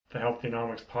The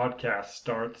Healthynomics podcast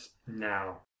starts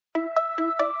now.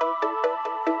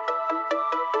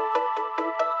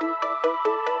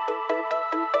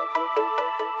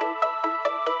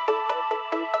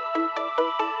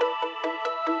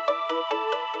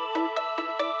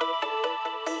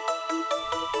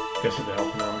 This is the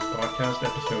Healthynomics podcast,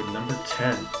 episode number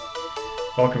 10.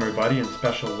 Welcome everybody, and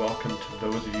special welcome to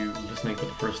those of you listening for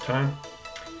the first time.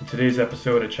 In today's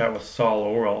episode, I chat with Saul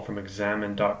Orwell from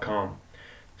Examine.com.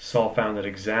 Saul founded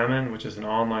Examine, which is an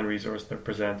online resource that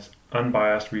presents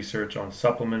unbiased research on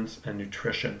supplements and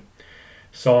nutrition.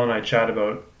 Saul and I chat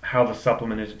about how the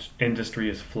supplement industry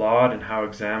is flawed and how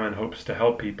Examine hopes to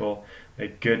help people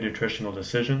make good nutritional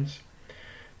decisions,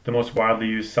 the most widely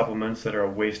used supplements that are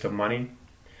a waste of money,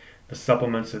 the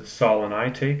supplements that Saul and I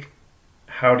take,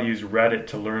 how to use Reddit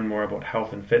to learn more about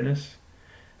health and fitness,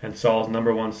 and Saul's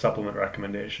number one supplement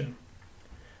recommendation.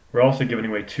 We're also giving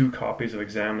away 2 copies of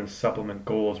Examine's Supplement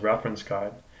Goals reference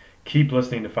guide. Keep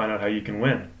listening to find out how you can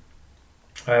win.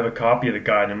 I have a copy of the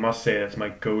guide and I must say it's my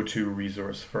go-to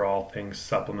resource for all things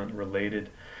supplement related.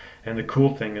 And the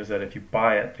cool thing is that if you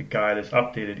buy it, the guide is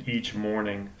updated each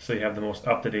morning so you have the most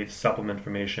up-to-date supplement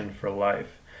information for life.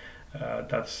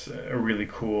 That's a really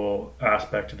cool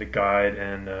aspect of the guide,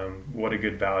 and what a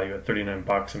good value at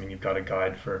 $39. I mean, you've got a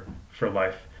guide for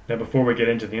life. Now, before we get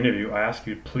into the interview, I ask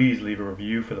you to please leave a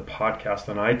review for the podcast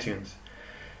on iTunes.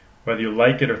 Whether you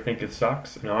like it or think it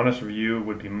sucks, an honest review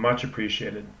would be much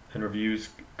appreciated, and reviews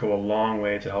go a long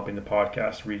way to helping the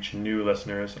podcast reach new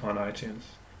listeners on iTunes.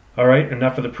 All right,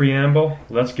 enough of the preamble.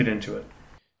 Let's get into it.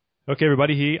 Okay,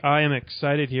 everybody, I am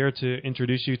excited here to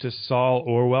introduce you to Saul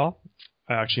Orwell.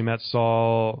 I actually met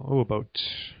Saul about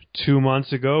 2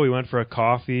 months ago. We went for a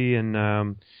coffee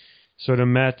and sort of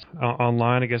met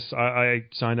online. I guess I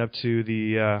signed up to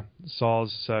the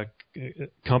Saul's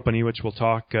company, which we'll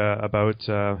talk about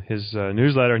his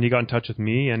newsletter, and he got in touch with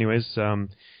me. Anyways,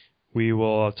 we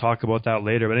will talk about that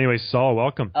later. But anyways, Saul,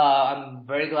 welcome. I'm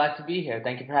very glad to be here.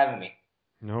 Thank you for having me.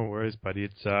 No worries, buddy.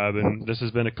 This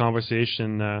has been a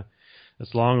conversation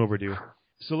that's long overdue.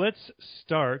 So let's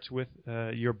start with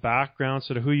your background,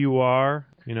 sort of who you are,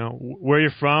 you know, where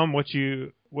you're from, what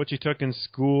you took in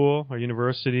school or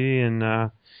university,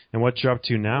 and what you're up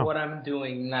to now. What I'm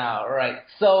doing now, right?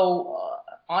 So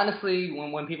honestly,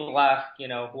 when people ask, you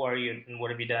know, who are you and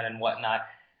what have you done and whatnot,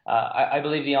 I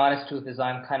believe the honest truth is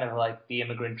I'm kind of like the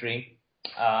immigrant dream.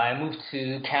 I moved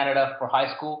to Canada for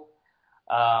high school,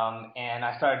 and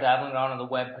I started dabbling around on the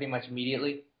web pretty much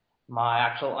immediately. My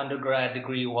actual undergrad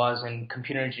degree was in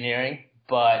computer engineering,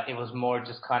 but it was more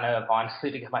just kind of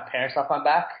honestly to get my parents off my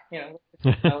back. You know,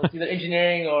 it's either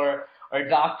engineering or a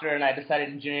doctor, and I decided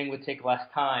engineering would take less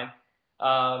time.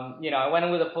 I went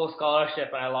in with a full scholarship,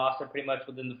 and I lost it pretty much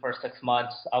within the first 6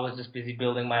 months. I was just busy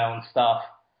building my own stuff.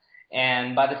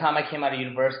 And by the time I came out of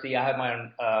university, I had my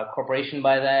own corporation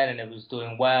by then, and it was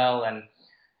doing well. And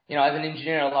you know, as an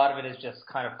engineer, a lot of it is just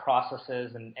kind of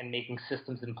processes and making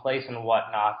systems in place and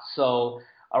whatnot. So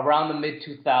around the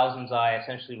mid-2000s, I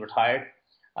essentially retired.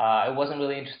 I wasn't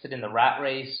really interested in the rat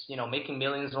race, you know, making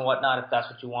millions and whatnot. If that's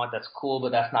what you want, that's cool,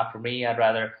 but that's not for me. I'd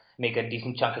rather make a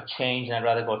decent chunk of change, and I'd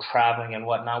rather go traveling and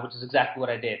whatnot, which is exactly what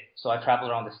I did. So I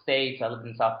traveled around the States. I lived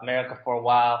in South America for a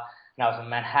while, and I was in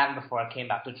Manhattan before I came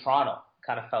back to Toronto.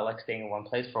 Kind of felt like staying in one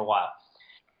place for a while.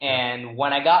 And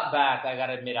when I got back, I got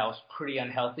to admit I was pretty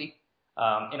unhealthy.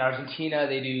 In Argentina,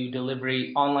 they do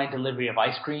online delivery of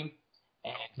ice cream.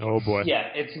 And oh boy. Yeah,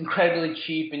 it's incredibly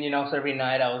cheap. And, you know, so every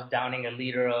night I was downing a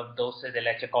liter of dulce de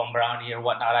leche con brownie or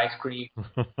whatnot ice cream.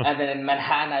 And then in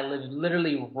Manhattan, I lived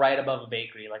literally right above a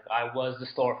bakery. Like I was the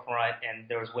storefront and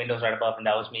there was windows right above and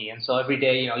that was me. And so every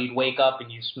day, you know, you'd wake up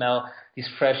and you smell these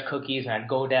fresh cookies and I'd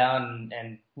go down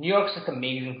and New York's just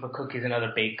amazing for cookies and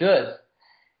other baked goods.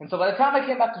 And so by the time I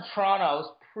came back to Toronto, I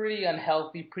was pretty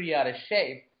unhealthy, pretty out of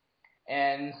shape.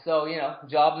 And so, you know,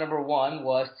 job number one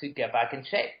was to get back in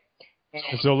shape.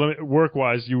 So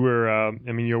work-wise, you were,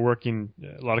 you're working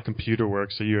a lot of computer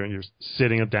work, so you're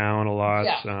sitting down a lot.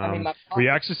 Yeah. Were you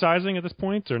exercising at this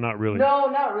point or not really? No,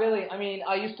 not really. I mean,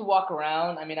 I used to walk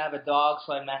around. I mean, I have a dog,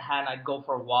 so in Manhattan, I'd go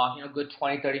for a walk, you know, a good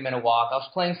 20, 30-minute walk. I was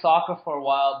playing soccer for a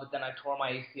while, but then I tore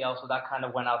my ACL, so that kind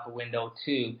of went out the window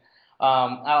too.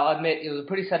 I'll admit it was a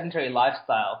pretty sedentary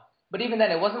lifestyle. But even then,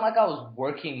 it wasn't like I was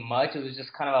working much. It was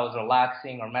just kind of I was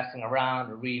relaxing or messing around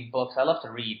or reading books. I love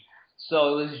to read.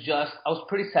 So it was just, I was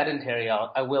pretty sedentary,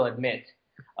 I will admit.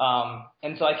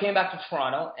 And so I came back to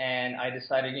Toronto and I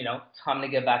decided, you know, time to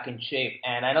get back in shape.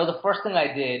 And I know the first thing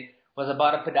I did was I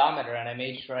bought a pedometer and I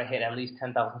made sure I hit at least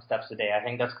 10,000 steps a day. I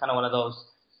think that's kind of one of those,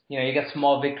 you know, you get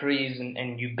small victories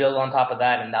and you build on top of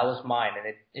that. And that was mine.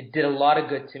 And it did a lot of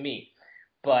good to me.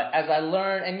 But as I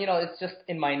learned, and it's just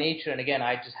in my nature, and again,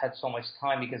 I just had so much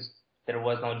time because there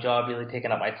was no job really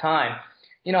taking up my time.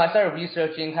 I started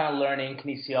researching, kind of learning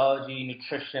kinesiology,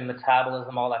 nutrition,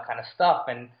 metabolism, all that kind of stuff,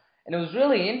 and it was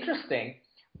really interesting.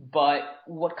 But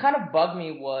what kind of bugged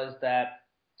me was that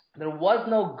there was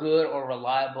no good or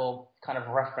reliable kind of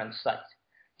reference site.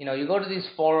 You go to these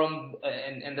forums,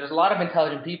 and there's a lot of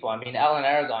intelligent people. I mean, Alan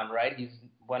Aragon, right? He's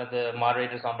one of the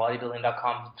moderators on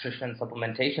bodybuilding.com nutrition and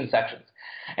supplementation sections.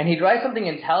 And he'd write something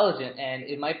intelligent, and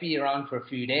it might be around for a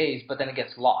few days, but then it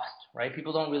gets lost, right?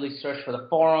 People don't really search for the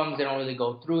forums. They don't really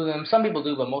go through them. Some people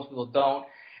do, but most people don't.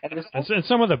 And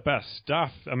some of the best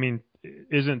stuff, I mean,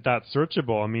 isn't that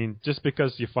searchable? I mean, just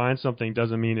because you find something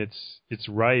doesn't mean it's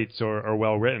right or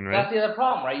well written, right? That's the other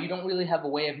problem, right? You don't really have a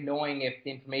way of knowing if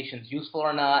the information's useful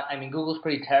or not. I mean, Google's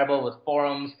pretty terrible with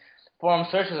forums. Forum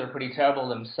searches are pretty terrible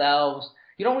themselves.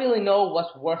 You don't really know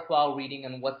what's worthwhile reading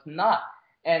and what's not.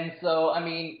 And so, I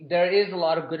mean, there is a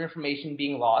lot of good information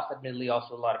being lost, admittedly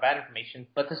also a lot of bad information,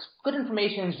 but this good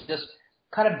information is just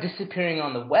kind of disappearing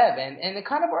on the web, and it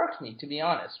kind of irks me, to be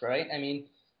honest, right? I mean,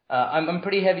 I'm a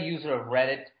pretty heavy user of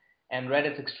Reddit, and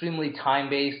Reddit's extremely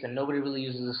time-based, and nobody really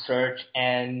uses a search,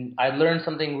 and I learned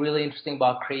something really interesting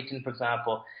about creatine, for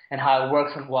example, and how it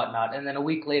works and whatnot, and then a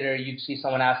week later, you'd see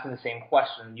someone asking the same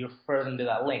question, you refer them to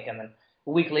that link, and then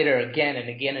a week later again and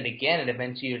again and again, and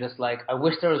eventually you're just like, I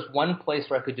wish there was one place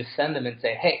where I could just send them and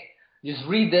say, hey, just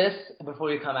read this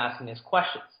before you come asking these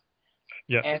questions.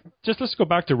 Yeah. And just let's go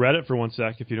back to Reddit for 1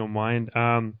 sec, if you don't mind.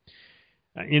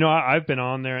 I've been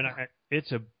on there, and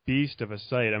it's a beast of a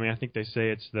site. I mean, I think they say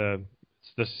it's the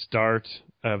start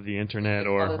of the internet,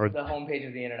 or the homepage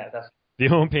of the internet. That's the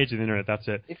homepage of the internet. That's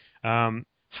it.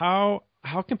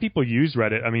 How can people use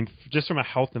Reddit? I mean, just from a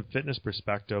health and fitness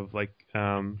perspective, like,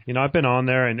 I've been on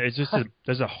there, and it's just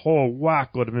there's a whole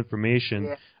whack load of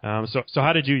information. Yeah. So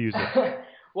how did you use it?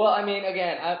 Well, I mean,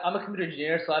 again, I'm a computer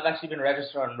engineer, so I've actually been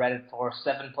registered on Reddit for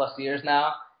 7+ years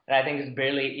now, and I think it's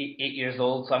barely 8 years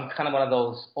old, so I'm kind of one of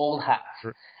those old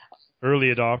hats. Early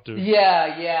adopters.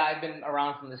 Yeah, I've been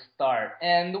around from the start.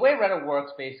 And the way Reddit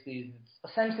works, basically, is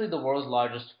it's essentially the world's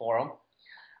largest forum,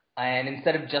 and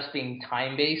instead of just being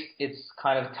time-based, it's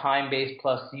kind of time-based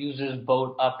plus users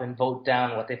vote up and vote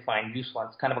down what they find useful.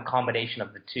 It's kind of a combination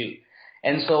of the two.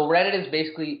 And so Reddit is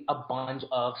basically a bunch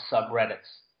of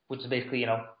subreddits, which is basically,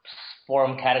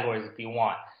 forum categories if you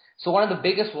want. So one of the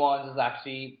biggest ones is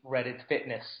actually Reddit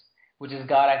Fitness, which has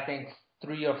got, I think,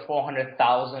 300,000 or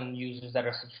 400,000 users that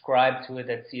are subscribed to it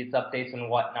that see its updates and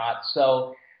whatnot.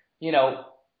 So,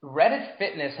 Reddit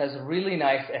Fitness has a really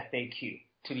nice FAQ,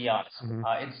 to be honest.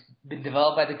 Mm-hmm. It's been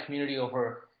developed by the community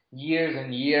over years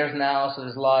and years now, so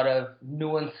there's a lot of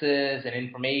nuances and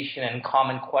information and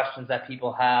common questions that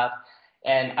people have.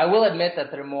 And I will admit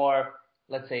that they're more,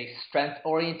 let's say,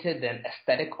 strength-oriented than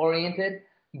aesthetic-oriented.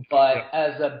 But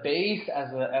as a base,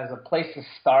 as a place to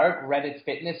start, Reddit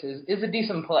Fitness is a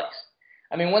decent place.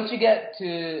 I mean, once you get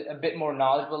to a bit more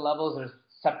knowledgeable levels, there's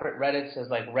separate Reddits. There's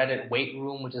like Reddit Weight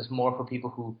Room, which is more for people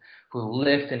who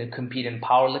lift and who compete in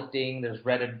powerlifting. There's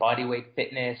Reddit Bodyweight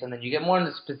Fitness. And then you get more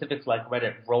into specifics like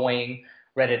Reddit Rowing,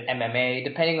 Reddit MMA,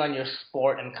 depending on your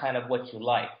sport and kind of what you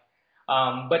like.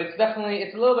 But it's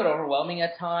a little bit overwhelming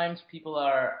at times. People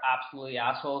are absolutely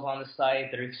assholes on the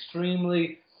site. They're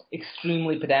extremely,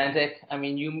 extremely pedantic. I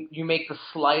mean, you make the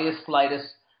slightest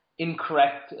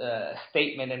incorrect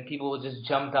statement, and people will just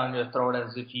jump down your throat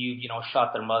as if you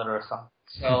shot their mother or something.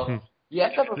 So you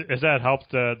have to. Has that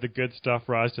helped the good stuff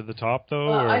rise to the top,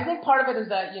 though? I think part of it is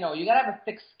that you gotta have a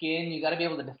thick skin. You gotta be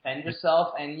able to defend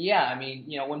yourself, and yeah, I mean,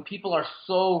 when people are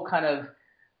so kind of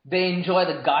they enjoy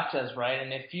the gotchas, right?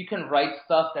 And if you can write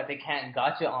stuff that they can't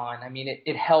gotcha on, I mean,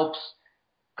 it helps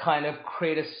kind of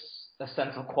create a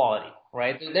sense of quality,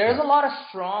 right? There's a lot of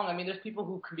there's people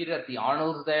who competed at the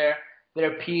Arnold's there.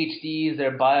 There are PhDs.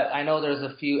 I know there's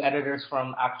a few editors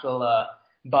from actual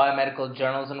biomedical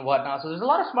journals and whatnot. So there's a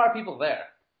lot of smart people there.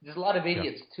 There's a lot of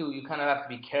idiots too. You kind of have to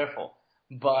be careful.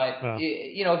 But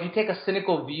if you take a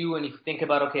cynical view and you think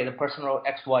about, okay, the person wrote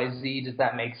X, Y, Z, does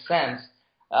that make sense?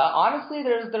 Honestly,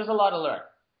 there's a lot to learn.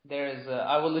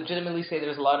 I will legitimately say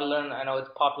there's a lot to learn. I know it's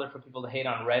popular for people to hate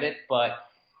on Reddit, but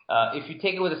if you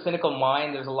take it with a cynical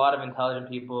mind, there's a lot of intelligent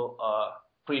people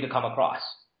for you to come across.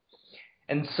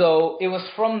 And so it was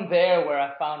from there where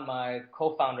I found my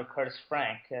co-founder, Curtis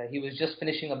Frank. He was just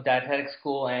finishing up dietetic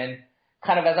school, and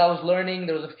kind of as I was learning,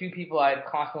 there was a few people I'd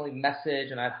constantly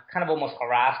message, and I kind of almost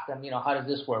harassed them, how does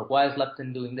this work? Why is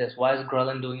leptin doing this? Why is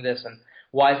ghrelin doing this? And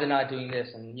why is it not doing this?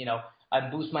 And, I'd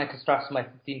boost my testosterone by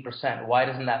 15%. Why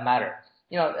doesn't that matter?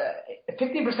 15%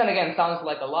 again sounds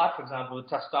like a lot, for example, with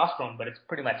testosterone, but it's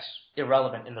pretty much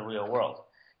irrelevant in the real world.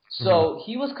 So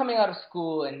he was coming out of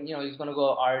school and, he was going to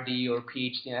go RD or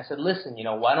PhD. And I said, listen,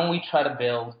 why don't we try to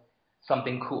build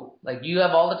something cool? Like, you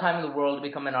have all the time in the world to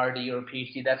become an RD or a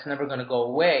PhD. That's never going to go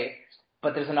away.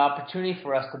 But there's an opportunity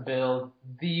for us to build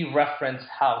the reference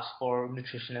house for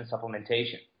nutrition and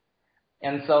supplementation.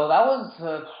 And so that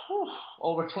was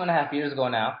over 2.5 years ago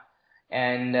now.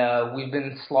 And we've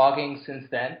been slogging since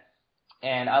then.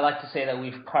 And I like to say that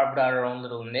we've carved out our own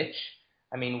little niche.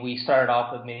 I mean, we started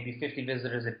off with maybe 50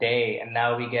 visitors a day, and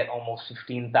now we get almost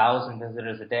 15,000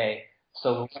 visitors a day.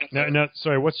 So now,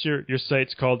 sorry, what's your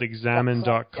site's called?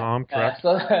 Examine.com, correct?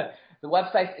 So the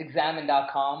website's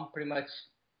examine.com, pretty much,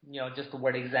 just the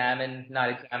word examine, not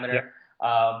examiner.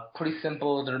 Pretty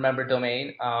simple to remember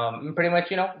domain. And pretty much,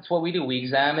 it's what we do. We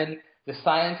examine the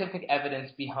scientific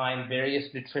evidence behind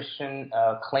various nutrition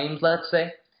claims, let's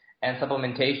say, and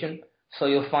supplementation. So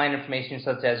you'll find information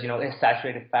such as, is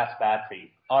saturated fats bad for you?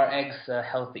 Are eggs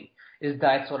healthy? Is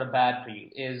diet soda bad for you?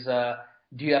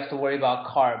 Do you have to worry about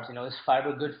carbs? Is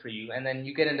fiber good for you? And then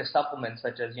you get into supplements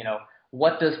such as,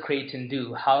 what does creatine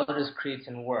do? How does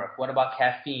creatine work? What about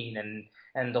caffeine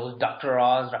and those Dr.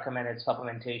 Oz recommended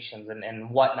supplementations and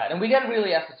whatnot? And we get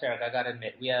really esoteric, I gotta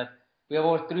admit. We have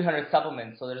over 300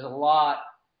 supplements, so there's a lot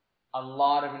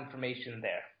of information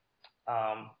there.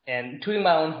 And tooting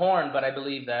my own horn, but I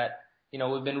believe that,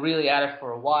 we've been really at it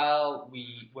for a while.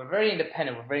 We're very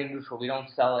independent. We're very neutral. We don't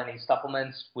sell any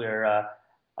supplements. We're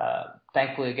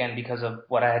thankfully, again, because of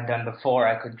what I had done before,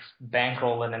 I could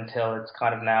bankroll it until it's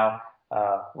kind of now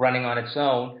running on its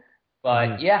own.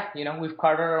 But we've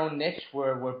carved our own niche.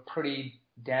 We're pretty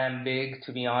damn big,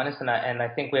 to be honest, and I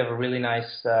think we have a really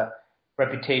nice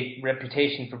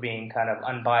reputation for being kind of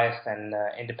unbiased and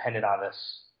independent on this.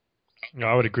 No,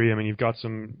 I would agree. I mean, you've got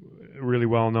some really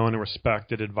well-known and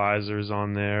respected advisors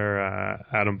on there,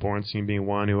 Adam Bornstein being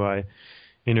one who I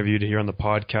interviewed here on the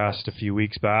podcast a few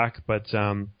weeks back. But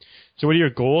so what are your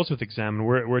goals with Examine?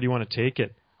 Where do you want to take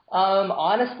it?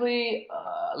 Honestly,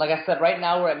 like I said, right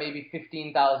now we're at maybe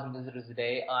 15,000 visitors a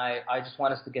day. I just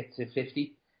want us to get to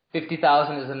 50.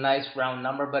 50,000 is a nice round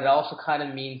number, but it also kind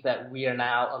of means that we are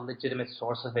now a legitimate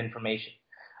source of information.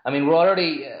 I mean, we're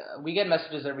already, we get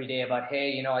messages every day about,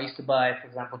 hey, I used to buy, for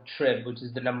example, Trib, which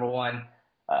is the number one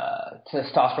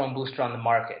testosterone booster on the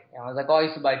market. I was like, I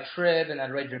used to buy Trib, and I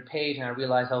read your page, and I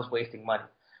realized I was wasting money.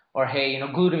 Or, hey,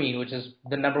 glutamine, which is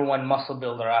the number one muscle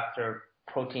builder after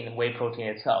protein and whey protein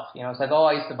itself. It's like,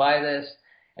 I used to buy this,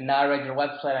 and now I read your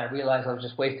website, and I realized I was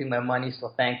just wasting my money,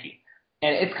 so thank you.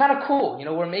 And it's kind of cool.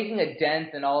 We're making a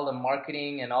dent in all the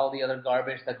marketing and all the other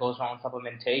garbage that goes around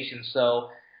supplementation. So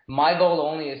my goal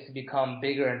only is to become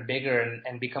bigger and bigger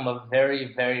and become a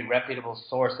very, very reputable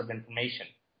source of information,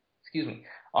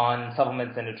 on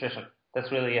supplements and nutrition.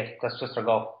 That's really it. That's just our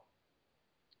goal.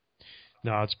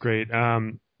 No, that's great.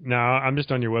 Now, I'm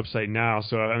just on your website now.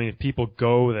 So, I mean, if people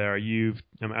go there, as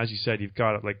you said, you've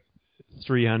got like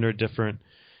 300 different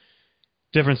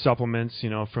supplements,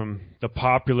 from the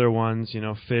popular ones,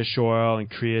 fish oil and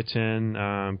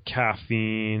creatine,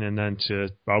 caffeine, and then to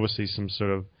obviously some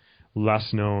sort of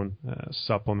less known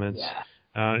supplements.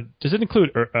 Yeah. Does it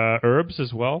include herbs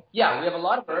as well? Yeah, we have a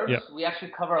lot of herbs. Yeah. We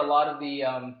actually cover a lot of the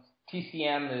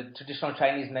TCM, the traditional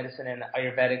Chinese medicine, and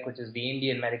Ayurvedic, which is the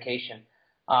Indian medication.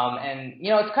 And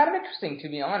it's kind of interesting, to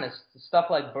be honest. Stuff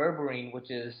like berberine,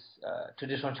 which is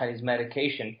traditional Chinese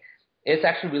medication, it's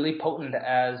actually really potent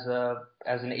as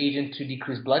an agent to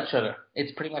decrease blood sugar.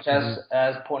 It's pretty much as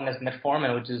potent as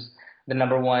metformin, which is the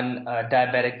number one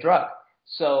diabetic drug.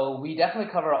 So we definitely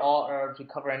cover all herbs. We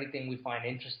cover anything we find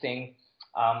interesting.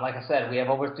 Like I said, we have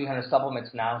over 300 supplements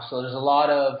now. So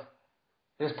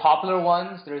there's popular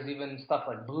ones. There's even stuff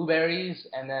like blueberries.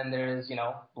 And then there's,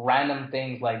 random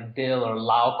things like dill or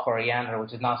Lao coriander,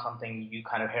 which is not something you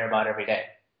kind of hear about every day.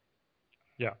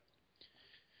 Yeah.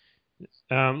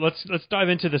 Let's dive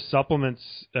into the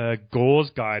supplements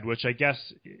goals guide, which I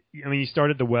guess, you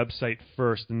started the website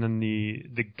first and then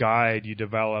the guide you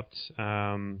developed.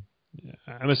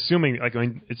 I'm assuming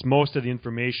it's most of the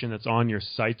information that's on your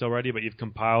site already, but you've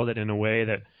compiled it in a way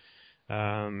that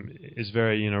is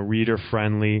very reader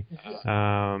friendly.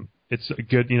 It's a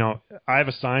good I have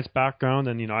a science background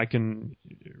and I can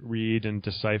read and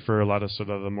decipher a lot of sort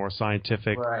of the more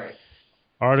scientific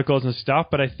articles and stuff,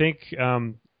 but I think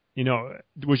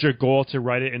was your goal to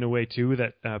write it in a way too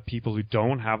that people who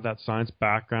don't have that science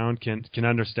background can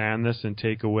understand this and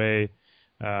take away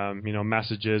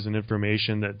messages and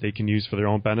information that they can use for their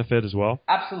own benefit as well?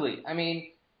 Absolutely. I mean,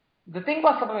 the thing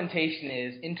about supplementation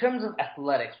is, in terms of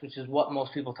athletics, which is what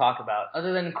most people talk about,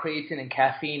 other than creatine and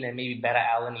caffeine and maybe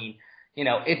beta-alanine,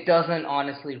 it doesn't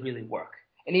honestly really work.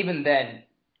 And even then,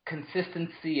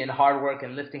 consistency and hard work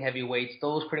and lifting heavy weights,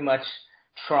 those pretty much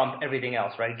trump everything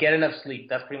else, right? Get enough sleep.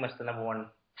 That's pretty much the number one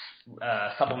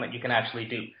supplement you can actually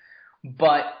do.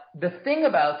 But the thing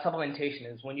about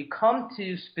supplementation is when you come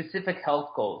to specific health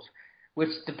goals, which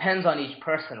depends on each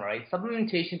person, right?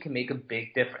 Supplementation can make a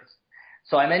big difference.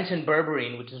 So I mentioned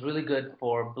berberine, which is really good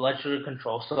for blood sugar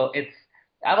control.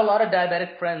 I have a lot of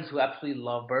diabetic friends who absolutely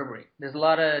love berberine. There's a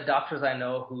lot of doctors I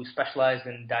know who specialize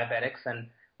in diabetics and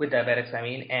with diabetics, I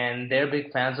mean, and they're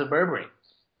big fans of berberine.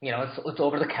 You know, it's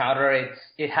over the counter.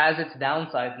 It has its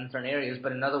downsides in certain areas,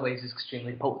 but in other ways it's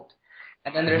extremely potent.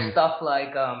 And then there's stuff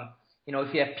like,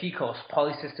 if you have PCOS,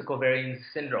 polycystic ovarian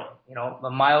syndrome, the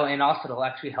myo-inositol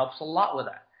actually helps a lot with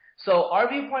that. So our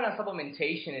viewpoint on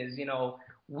supplementation is,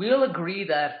 we'll agree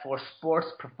that for sports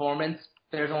performance,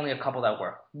 there's only a couple that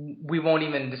work. We won't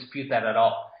even dispute that at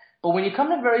all. But when you come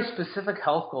to very specific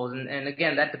health goals, and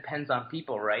again, that depends on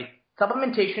people, right?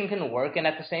 Supplementation can work, and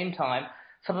at the same time,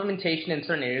 supplementation in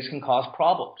certain areas can cause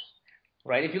problems,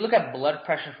 right? If you look at blood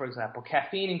pressure, for example,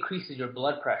 caffeine increases your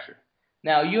blood pressure.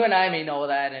 Now, you and I may know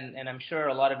that, and I'm sure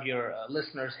a lot of your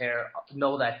listeners here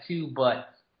know that too, but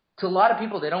to a lot of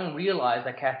people, they don't realize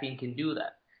that caffeine can do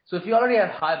that. So if you already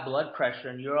have high blood pressure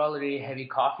and you're already a heavy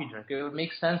coffee drinker, it would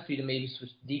make sense for you to maybe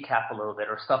switch to decaf a little bit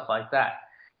or stuff like that.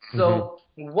 So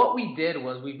what we did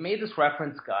was we've made this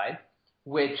reference guide,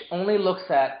 which only looks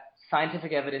at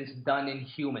scientific evidence done in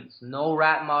humans. No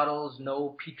rat models,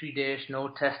 no petri dish, no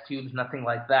test tubes, nothing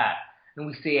like that. And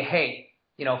we say, hey,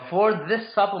 for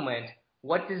this supplement,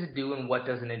 what does it do and what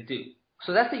doesn't it do?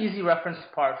 So that's the easy reference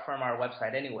part from our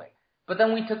website anyway. But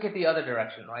then we took it the other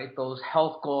direction, right? Those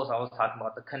health goals I was talking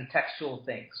about, the contextual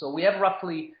thing. So we have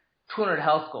roughly 200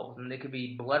 health goals, and they could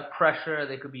be blood pressure,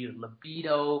 they could be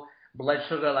libido, blood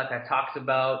sugar like I talked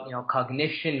about,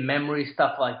 cognition, memory,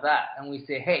 stuff like that. And we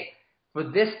say, hey, for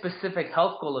this specific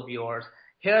health goal of yours,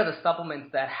 here are the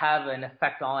supplements that have an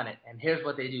effect on it, and here's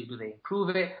what they do. Do they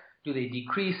improve it? Do they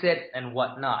decrease it? And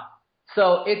whatnot.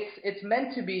 So it's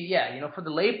meant to be, for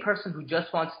the lay person who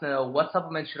just wants to know what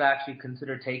supplements should I actually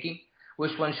consider taking,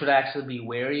 which one should I actually be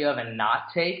wary of and not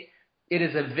take. It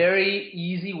is a very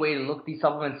easy way to look these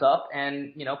supplements up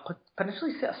and,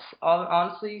 potentially,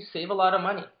 honestly, save a lot of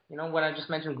money. When I just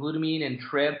mentioned glutamine and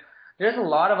trib, there's a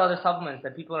lot of other supplements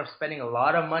that people are spending a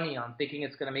lot of money on thinking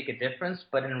it's going to make a difference,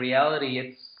 but in reality,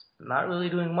 it's not really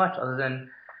doing much other than,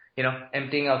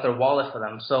 emptying out their wallet for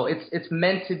them. So it's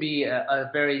meant to be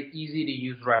a very easy to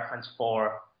use reference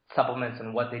for supplements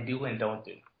and what they do and don't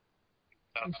do.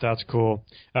 That's cool.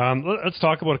 Let's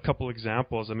talk about a couple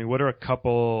examples. I mean, what are a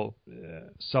couple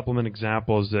supplement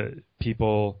examples that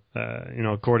people,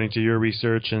 according to your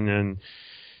research and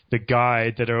the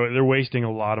guide, that they're wasting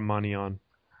a lot of money on?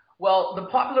 Well, the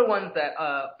popular ones that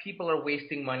people are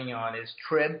wasting money on is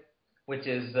trib, which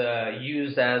is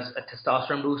used as a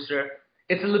testosterone booster.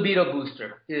 It's a libido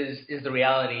booster, is the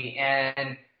reality.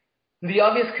 And the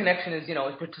obvious connection is, if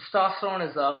your testosterone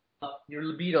is up, your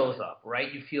libido is up,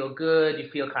 right? You feel good, you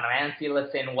feel kind of antsy,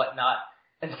 let's say, and whatnot.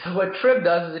 And so what trib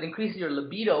does is it increases your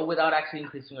libido without actually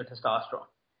increasing your testosterone.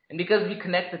 And because we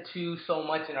connect the two so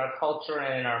much in our culture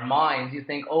and in our minds, you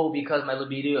think, oh, because my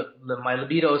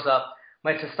libido is up,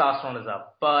 my testosterone is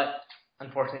up. But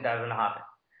unfortunately, that doesn't happen.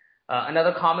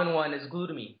 Another common one is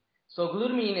glutamine. So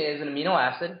glutamine is an amino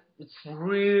acid. It's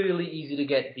really easy to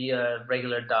get via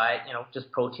regular diet, just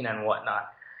protein and whatnot.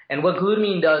 And what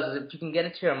glutamine does is if you can get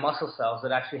it to your muscle cells,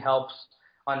 it actually helps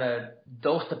on a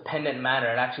dose-dependent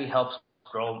manner. It actually helps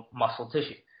grow muscle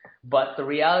tissue. But the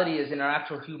reality is in our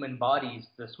actual human bodies,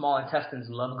 the small intestines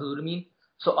love glutamine.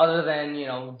 So other than,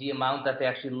 the amount that they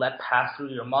actually let pass through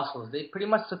your muscles, they pretty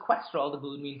much sequester all the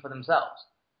glutamine for themselves.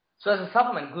 So as a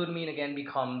supplement, glutamine again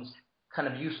becomes kind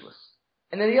of useless.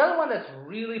 And then the other one that's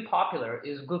really popular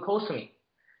is glucosamine.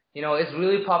 It's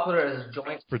really popular as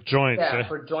joint for joints. Yeah,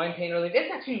 for joint pain relief.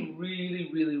 It's actually really,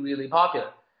 really, really popular.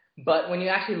 But when you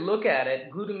actually look at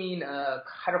it, glutamine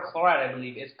hydrochloride, I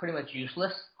believe, is pretty much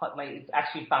useless. It's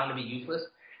actually found to be useless.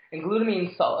 And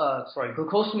glucosamine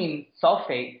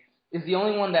sulfate is the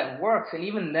only one that works, and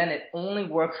even then, it only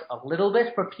works a little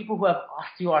bit for people who have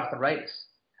osteoarthritis.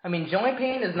 I mean, joint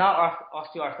pain is not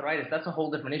osteoarthritis. That's a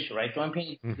whole different issue, right? Joint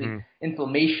pain is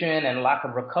inflammation and lack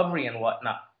of recovery and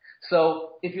whatnot.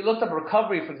 So if you looked up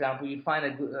recovery, for example, you'd find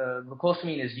that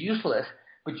glucosamine is useless,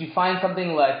 but you find something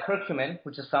like curcumin,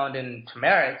 which is found in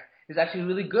turmeric, is actually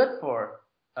really good for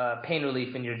pain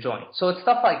relief in your joint. So it's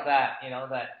stuff like that,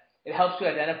 that it helps you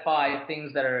identify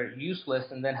things that are useless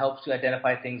and then helps you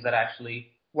identify things that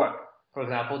actually work. For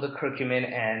example, the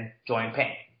curcumin and joint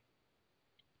pain.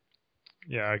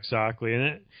 Yeah, exactly.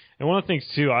 And one of the things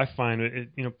too, I find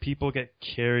people get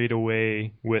carried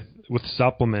away with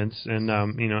supplements, and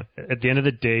at the end of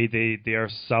the day, they are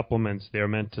supplements. They are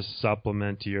meant to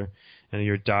supplement your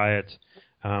diet.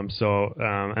 And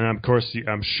of course,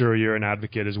 I'm sure you're an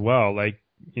advocate as well. Like,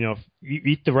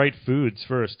 eat the right foods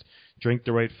first, drink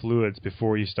the right fluids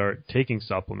before you start taking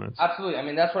supplements. Absolutely. I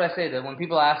mean, that's what I say, that when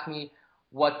people ask me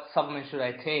what supplement should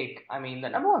I take, I mean, the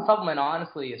number one supplement,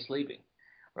 honestly, is sleeping,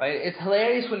 right? It's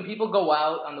hilarious when people go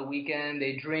out on the weekend,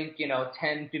 they drink,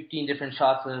 10, 15 different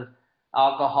shots of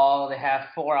alcohol, they have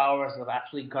 4 hours of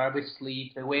absolutely garbage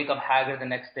sleep, they wake up haggard the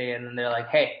next day, and then they're like,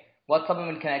 hey, what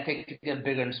supplement can I take to get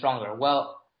bigger and stronger?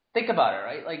 Well, think about it,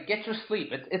 right? Like, get your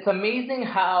sleep. It's amazing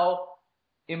how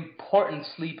important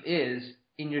sleep is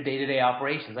in your day-to-day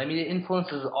operations. I mean, it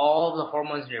influences all the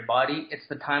hormones in your body. It's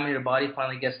the time when your body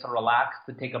finally gets to relax,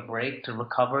 to take a break, to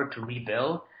recover, to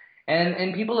rebuild.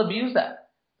 And people abuse that.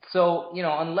 So,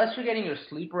 unless you're getting your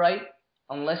sleep right,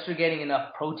 unless you're getting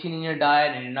enough protein in your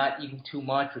diet and you're not eating too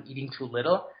much or eating too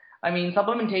little, I mean,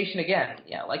 supplementation, again,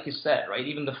 yeah, like you said, right?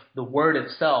 Even the word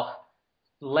itself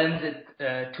lends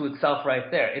it to itself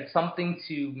right there. It's something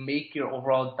to make your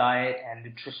overall diet and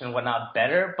nutrition and whatnot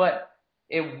better, but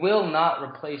it will not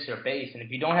replace your base. And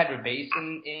if you don't have your base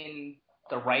in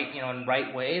the right, in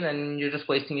right way, then you're just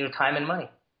wasting your time and money.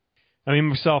 I mean,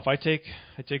 myself, I take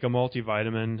a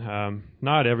multivitamin,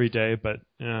 not every day, but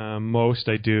most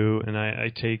I do, and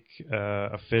I take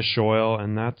a fish oil,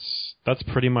 and that's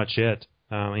pretty much it.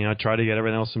 I try to get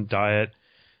everything else from diet,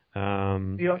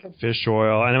 fish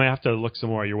oil, and I might have to look some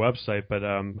more at your website, but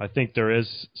I think there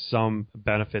is some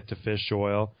benefit to fish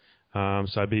oil.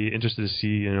 So I'd be interested to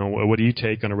see, what do you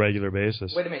take on a regular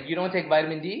basis? Wait a minute, you don't take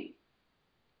vitamin D?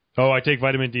 Oh, I take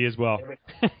vitamin D as well.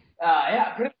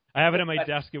 Yeah. I have it at my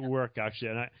desk at work, actually,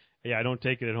 and I don't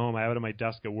take it at home. I have it at my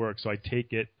desk at work, so I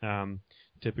take it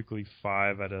typically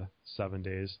 5 out of 7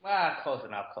 days. Close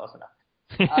enough.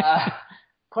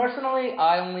 Personally,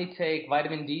 I only take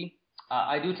vitamin D.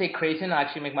 I do take creatine. I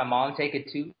actually make my mom take it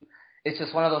too. It's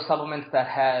just one of those supplements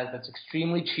that's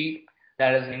extremely cheap,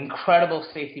 that has an incredible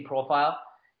safety profile,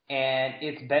 and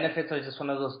its benefits are just one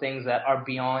of those things that are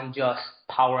beyond just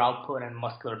power output and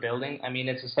muscular building. I mean,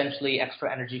 it's essentially extra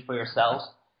energy for your cells.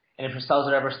 And if your cells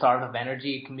are ever starved of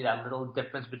energy, it can be that little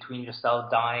difference between your cells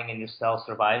dying and your cells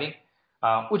surviving,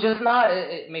 which is not,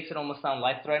 it makes it almost sound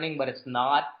life-threatening, but it's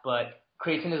not. But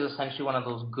creatine is essentially one of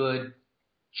those good,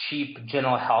 cheap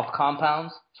general health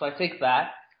compounds. So I take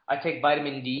that. I take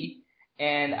vitamin D.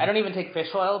 And I don't even take fish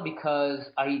oil because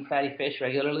I eat fatty fish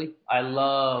regularly. I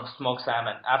love smoked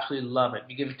salmon. Absolutely love it.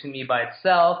 You give it to me by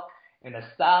itself, in a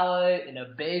salad, in a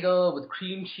bagel, with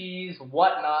cream cheese,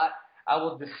 whatnot. I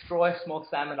will destroy smoked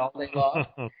salmon all day long.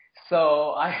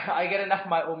 So I get enough of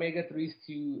my omega-3s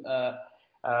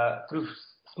through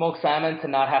smoked salmon to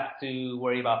not have to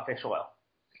worry about fish oil.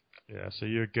 Yeah, so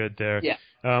you're good there.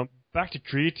 Yeah. Back to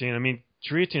creatine. I mean,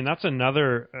 creatine, that's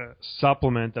another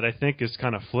supplement that I think is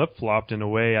kind of flip-flopped in a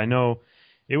way. I know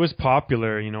it was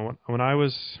popular, when I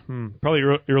was probably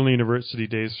early university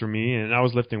days for me, and I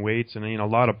was lifting weights, and a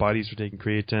lot of buddies were taking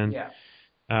creatine. Yeah.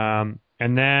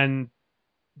 And then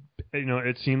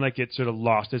it seemed like it sort of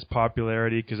lost its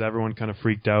popularity because everyone kind of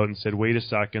freaked out and said, "Wait a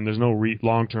second, there's no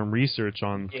long-term research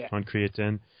on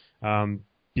creatine.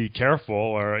 Be careful,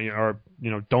 or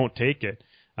don't take it."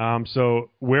 So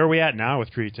where are we at now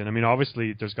with creatine? I mean,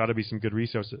 obviously, there's got to be some good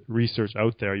research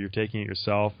out there. You're taking it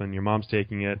yourself, and your mom's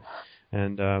taking it.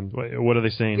 And what are they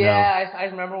saying now? Yeah, I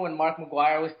remember when Mark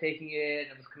McGuire was taking it.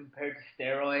 It was compared to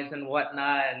steroids and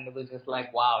whatnot, and it was just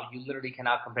like, wow, you literally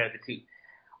cannot compare the two.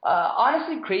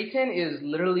 Honestly, creatine is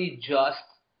literally just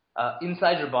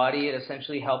inside your body. It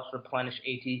essentially helps replenish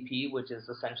ATP, which is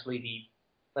essentially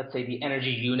let's say, the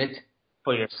energy unit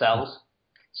for your cells.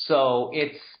 So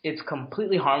it's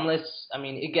completely harmless. I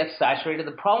mean, it gets saturated.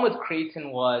 The problem with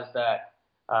creatine was that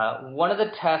one of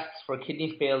the tests for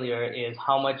kidney failure is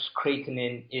how much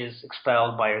creatinine is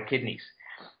expelled by your kidneys.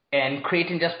 And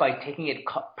creatine, just by taking it,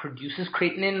 produces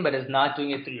creatinine, but is not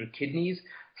doing it through your kidneys.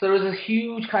 So there was this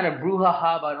huge kind of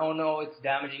brouhaha about, oh no, it's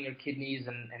damaging your kidneys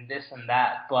and this and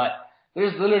that. But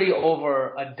there's literally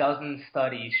over a dozen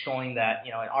studies showing that,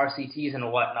 in RCTs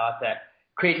and whatnot, that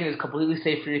creatine is completely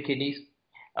safe for your kidneys.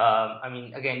 I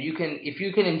mean, again, if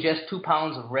you can ingest 2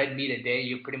 pounds of red meat a day,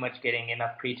 you're pretty much getting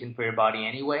enough creatine for your body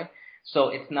anyway. So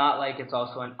it's not like it's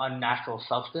also an unnatural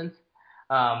substance.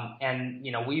 And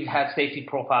we've had safety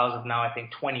profiles of now, I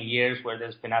think, 20 years where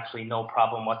there's been absolutely no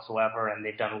problem whatsoever. And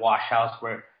they've done washouts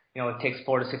where, it takes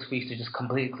 4 to 6 weeks to just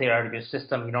completely clear out of your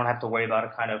system. You don't have to worry about a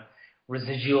kind of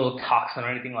residual toxin or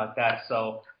anything like that.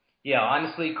 So Yeah,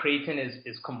 honestly, creatine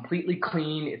is completely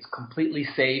clean. It's completely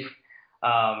safe.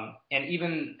 And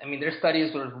even, I mean, there's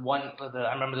studies where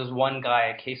I remember there's one guy,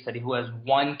 a case study, who has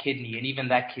one kidney, and even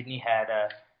that kidney had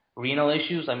renal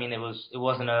issues. I mean, it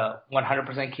wasn't a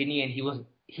 100% kidney, and he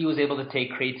was able to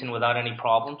take creatine without any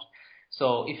problems.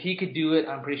 So if he could do it,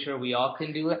 I'm pretty sure we all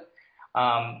can do it.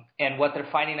 And what they're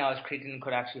finding now is creatine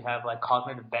could actually have like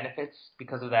cognitive benefits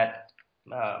because of that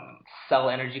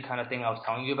cell energy kind of thing I was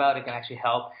telling you about. It can actually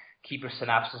help keep your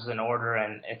synapses in order,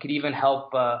 and it could even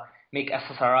help make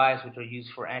SSRIs, which are used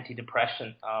for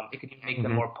antidepressant. It could even make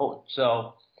them Mm-hmm. more potent.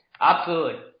 So,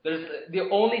 absolutely. There's the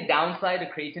only downside to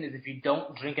creatine is if you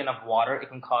don't drink enough water, it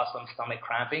can cause some stomach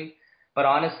cramping. But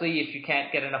honestly, if you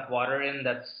can't get enough water in,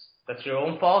 that's your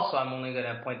own fault. So I'm only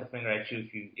gonna point the finger at you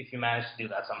if you manage to do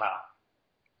that somehow.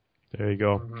 There you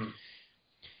go.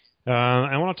 Mm-hmm.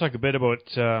 I want to talk a bit about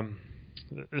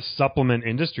the supplement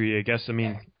industry, I guess. I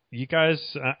mean, you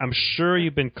guys, I'm sure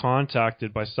you've been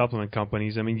contacted by supplement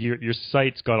companies. I mean, your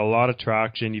site's got a lot of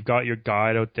traction. You've got your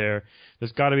guide out there.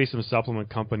 There's got to be some supplement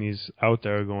companies out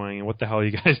there going, what the hell are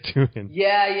you guys doing?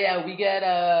 Yeah, we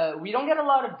don't get a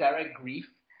lot of direct grief.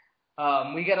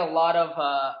 We get a lot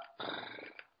of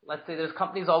let's say there's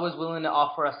companies always willing to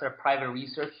offer us their private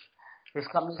research. There's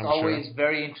companies I'm always sure.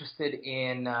 very interested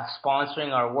in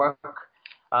sponsoring our work.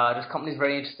 There's companies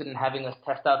very interested in having us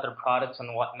test out their products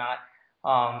and whatnot.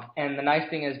 And the nice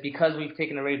thing is because we've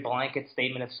taken a very blanket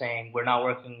statement of saying we're not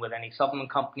working with any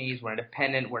supplement companies, we're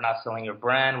independent, we're not selling your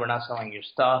brand, we're not selling your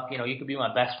stuff. You know, you could be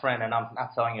my best friend and I'm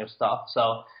not selling your stuff.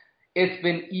 So it's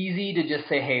been easy to just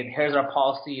say, hey, here's our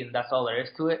policy and that's all there is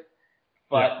to it.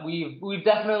 Yeah. But we've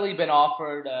definitely been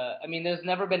offered. I mean, there's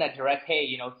never been a direct,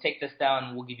 hey, take this down,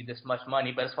 and we'll give you this much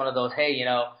money. But it's one of those, hey,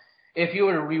 if you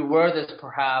were to reword this,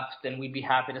 perhaps, then we'd be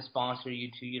happy to sponsor you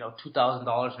to, $2,000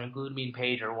 on a GoodMean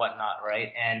page or whatnot,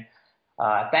 right? And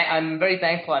I'm very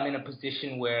thankful I'm in a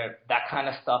position where that kind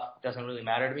of stuff doesn't really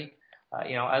matter to me.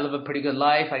 I live a pretty good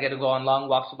life. I get to go on long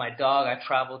walks with my dog. I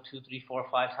travel 2, 3, 4,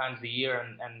 5 times a year,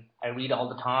 and I read all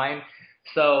the time.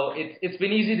 So it's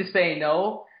been easy to say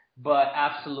no. But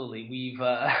absolutely,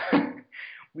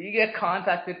 we get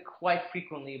contacted quite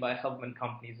frequently by supplement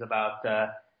companies about,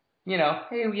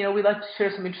 hey, we'd like to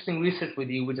share some interesting research with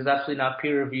you, which is absolutely not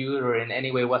peer reviewed or in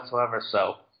any way whatsoever.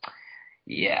 So,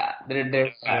 yeah, there's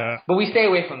that. Yeah. But we stay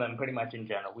away from them pretty much in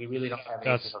general. We really don't have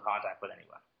any That's official contact with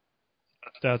anyone.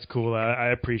 That's cool. I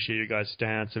appreciate your guys'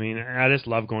 stance. I mean, I just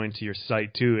love going to your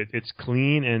site too. It's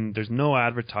clean and there's no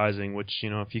advertising. Which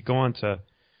if you go onto,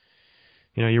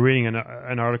 you're reading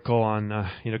an article on,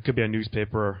 it could be a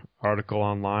newspaper article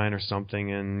online or something,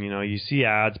 and you see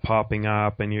ads popping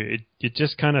up, and it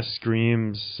just kind of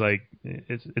screams like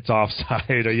it's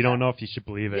offside, or you don't know if you should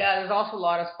believe it. Yeah, there's also a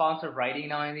lot of sponsored writing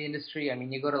now in the industry. I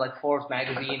mean, you go to like Forbes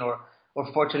magazine or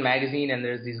Fortune magazine, and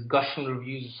there's these gushing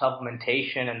reviews of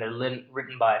supplementation, and they're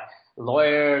written by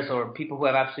lawyers or people who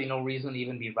have absolutely no reason to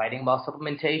even be writing about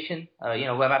supplementation.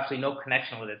 Who have absolutely no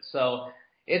connection with it. So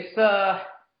it's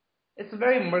a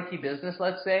very murky business,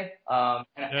 let's say.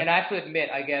 And I have to admit,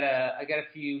 I get a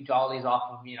few jollies off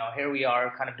of here we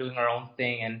are kind of doing our own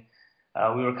thing,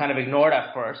 and we were kind of ignored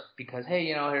at first because hey,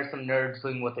 here's some nerds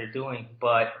doing what they're doing,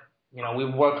 but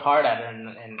we've worked hard at it, and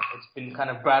it's been kind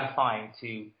of gratifying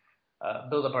to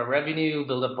build up our revenue,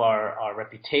 build up our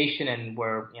reputation, and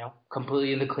we're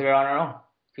completely in the clear on our own.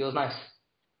 Feels nice.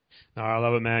 No, I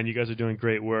love it, man. You guys are doing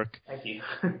great work. Thank you.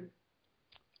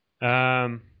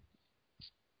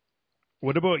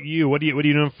 What about you? What are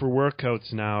you doing for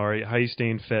workouts now, or how are you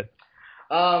staying fit?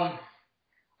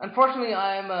 Unfortunately,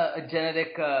 I'm a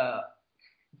genetic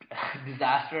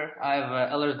disaster. I have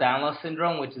Ehlers-Danlos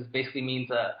syndrome, which is basically means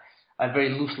I have very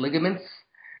loose ligaments.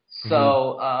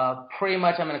 So pretty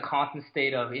much I'm in a constant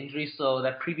state of injury. So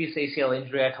that previous ACL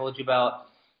injury I told you about,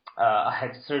 I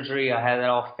had surgery. I had that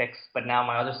all fixed, but now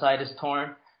my other side is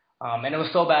torn. And it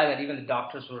was so bad that even the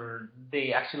doctors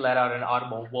they actually let out an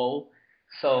audible whoa.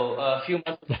 So a few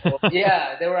months ago,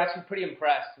 yeah, they were actually pretty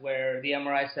impressed where the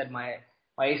MRI said my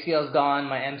ACL is gone,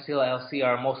 my MCL, LC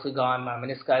are mostly gone, my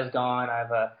menisci is gone, I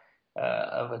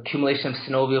have accumulation of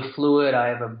synovial fluid, I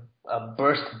have a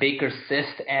burst Baker's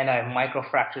cyst, and I have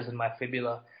microfractures in my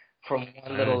fibula from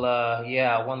one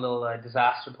little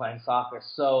disaster playing soccer.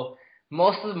 So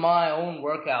most of my own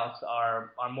workouts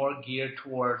are more geared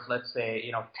towards, let's say,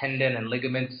 tendon and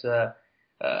ligaments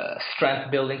strength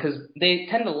building, because they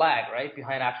tend to lag right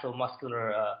behind actual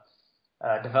muscular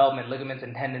development. Ligaments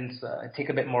and tendons take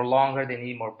a bit more longer. They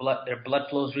need more blood. Their blood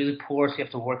flow is really poor, so you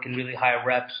have to work in really high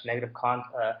reps, negative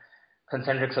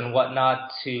concentrics and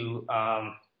whatnot to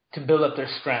build up their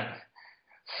strength.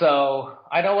 So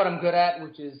I know what I'm good at,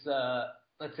 which is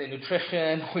let's say,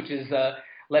 nutrition, which is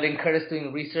letting Curtis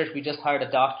doing research. We just hired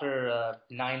a doctor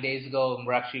 9 days ago, and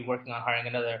we're actually working on hiring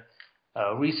another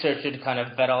researcher to kind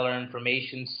of vet all our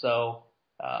information. So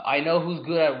I know who's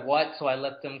good at what, so I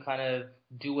let them kind of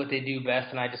do what they do best,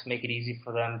 and I just make it easy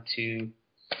for them to,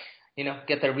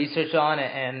 get their research on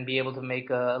and be able to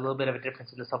make a little bit of a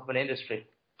difference in the supplement industry.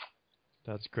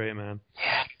 That's great, man.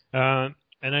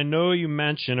 And I know you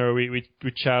mentioned, or we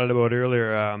chatted about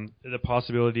earlier, the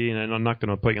possibility, and I'm not going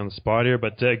to put you on the spot here,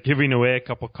 but giving away a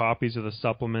couple copies of the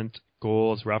Supplement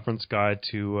Goals Reference Guide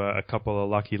to a couple of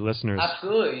lucky listeners.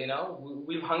 Absolutely.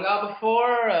 We've hung out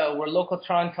before. We're local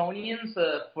Torontonians.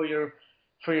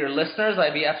 For your listeners,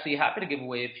 I'd be absolutely happy to give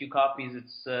away a few copies.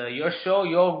 It's your show,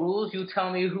 your rules. You tell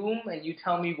me whom, and you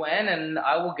tell me when, and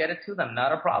I will get it to them.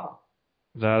 Not a problem.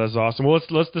 That is awesome. Well,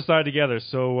 let's decide together.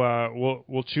 So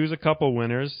we'll choose a couple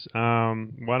winners. Why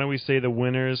don't we say the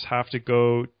winners have to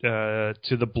go to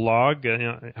the blog,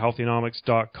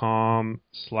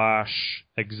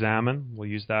 healthynomics.com/examine. We'll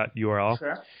use that URL.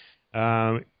 Sure.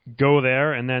 Go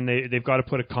there, and then they've got to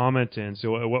put a comment in.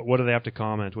 So what do they have to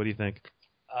comment? What do you think?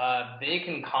 They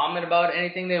can comment about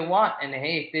anything they want, and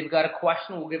hey, if they've got a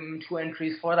question, we'll give them 2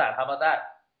 entries for that. How about that?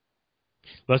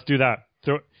 Let's do that.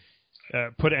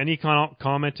 Put any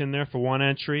comment in there for 1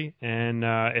 entry, and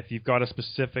if you've got a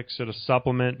specific sort of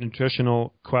supplement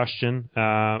nutritional question,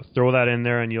 throw that in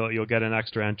there, and you'll get an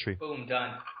extra entry. Boom,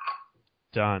 done.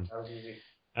 Done. That was easy.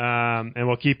 And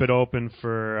we'll keep it open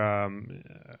for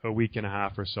a week and a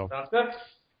half or so. Sounds good.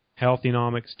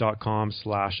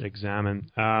 healthynomics.com/examine.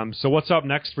 So what's up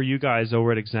next for you guys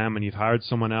over at Examine? You've hired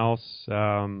someone else.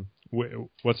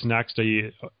 What's next? Are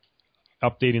you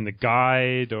updating the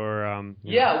guide, or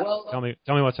well, tell me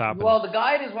what's happening. Well, the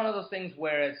guide is one of those things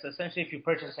where it's essentially, if you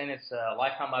purchase in, it's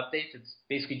lifetime updates. It's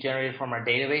basically generated from our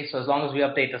database. So as long as we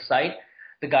update the site,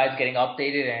 the guide's getting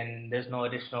updated, and there's no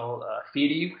additional fee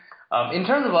to you. In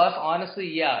terms of us,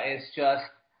 honestly, it's just,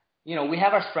 we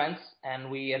have our strengths,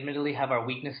 and we admittedly have our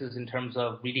weaknesses in terms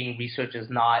of reading research is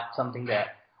not something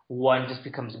that one just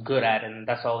becomes good at, and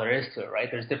that's all there is to it, right?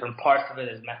 There's different parts of it.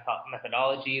 There's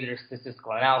methodology, there's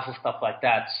statistical analysis, stuff like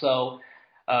that. So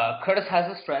Curtis has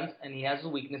his strengths, and he has his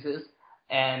weaknesses,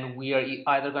 and we are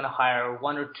either going to hire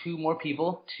 1 or 2 more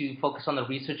people to focus on the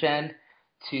research end,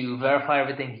 to verify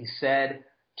everything he said,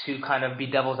 to kind of be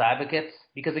devil's advocates.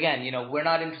 Because again, we're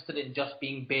not interested in just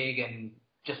being big and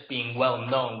just being well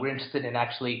known. We're interested in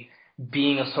actually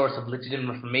being a source of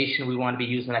legitimate information. We want to be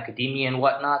used in academia and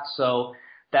whatnot. So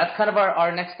that's kind of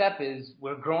our next step. Is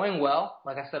we're growing well.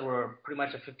 Like I said, we're pretty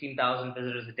much at 15,000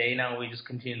 visitors a day now. We just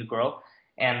continue to grow.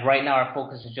 And right now our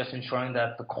focus is just ensuring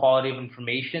that the quality of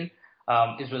information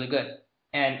is really good.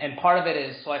 And part of it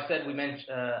is, so I said I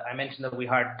mentioned that we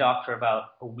hired a doctor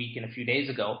about a week and a few days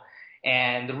ago.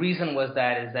 And the reason was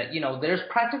that there's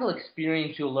practical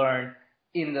experience you learn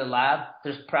in the lab.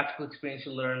 There's practical experience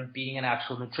you learn being an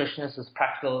actual nutritionist. There's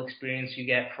practical experience you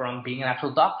get from being an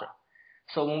actual doctor.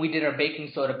 So when we did our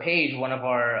baking soda page, one of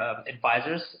our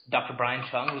advisors, Dr. Brian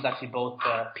Chung, who's actually both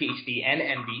PhD and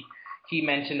MD, he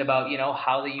mentioned about,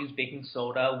 how they use baking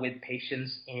soda with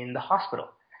patients in the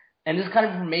hospital. And this kind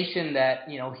of information that,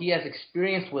 he has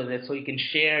experience with it, so he can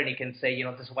share and he can say,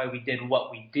 this is why we did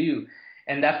what we do.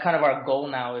 And that's kind of our goal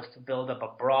now, is to build up a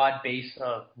broad base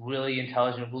of really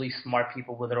intelligent, really smart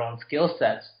people with their own skill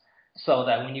sets, so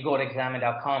that when you go to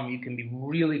examine.com, you can be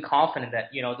really confident that,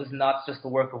 this is not just the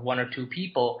work of 1 or 2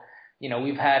 people.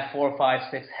 We've had 4, 5,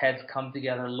 6 heads come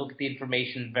together, look at the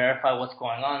information, verify what's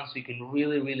going on, so you can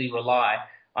really, really rely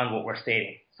on what we're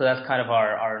stating. So that's kind of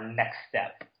our next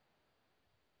step.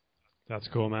 That's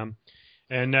cool, man.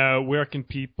 And where can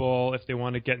people, if they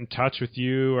want to get in touch with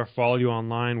you or follow you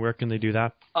online, where can they do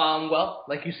that? Well,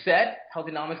 like you said,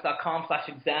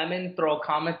 healthynomics.com/examine. Throw a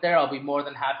comment there. I'll be more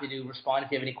than happy to respond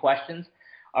if you have any questions.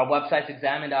 Our website's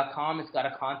examine.com. It's got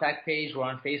a contact page. We're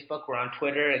on Facebook. We're on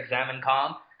Twitter,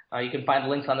 examine.com. You can find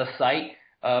links on the site.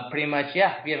 Pretty much,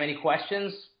 if you have any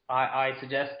questions, I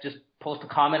suggest just post a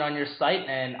comment on your site,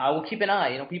 and I will keep an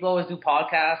eye. People always do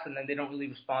podcasts, and then they don't really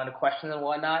respond to questions and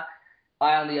whatnot.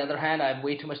 I, on the other hand, I have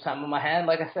way too much time on my hand,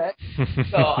 like I said.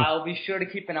 So I'll be sure to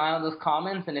keep an eye on those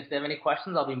comments, and if they have any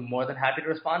questions, I'll be more than happy to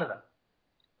respond to them.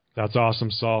 That's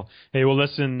awesome, Saul. Hey, well,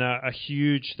 listen, a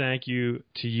huge thank you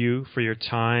to you for your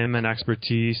time and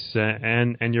expertise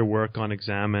and your work on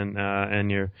Examine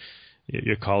and your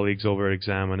colleagues over at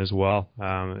Examine as well.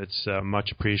 It's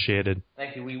much appreciated.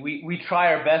 Thank you. We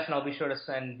try our best, and I'll be sure to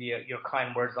send your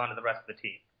kind words on to the rest of the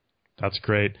team. That's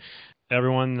great.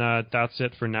 Everyone, that's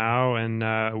it for now,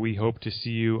 and we hope to see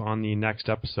you on the next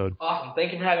episode. Awesome.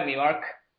 Thank you for having me, Mark.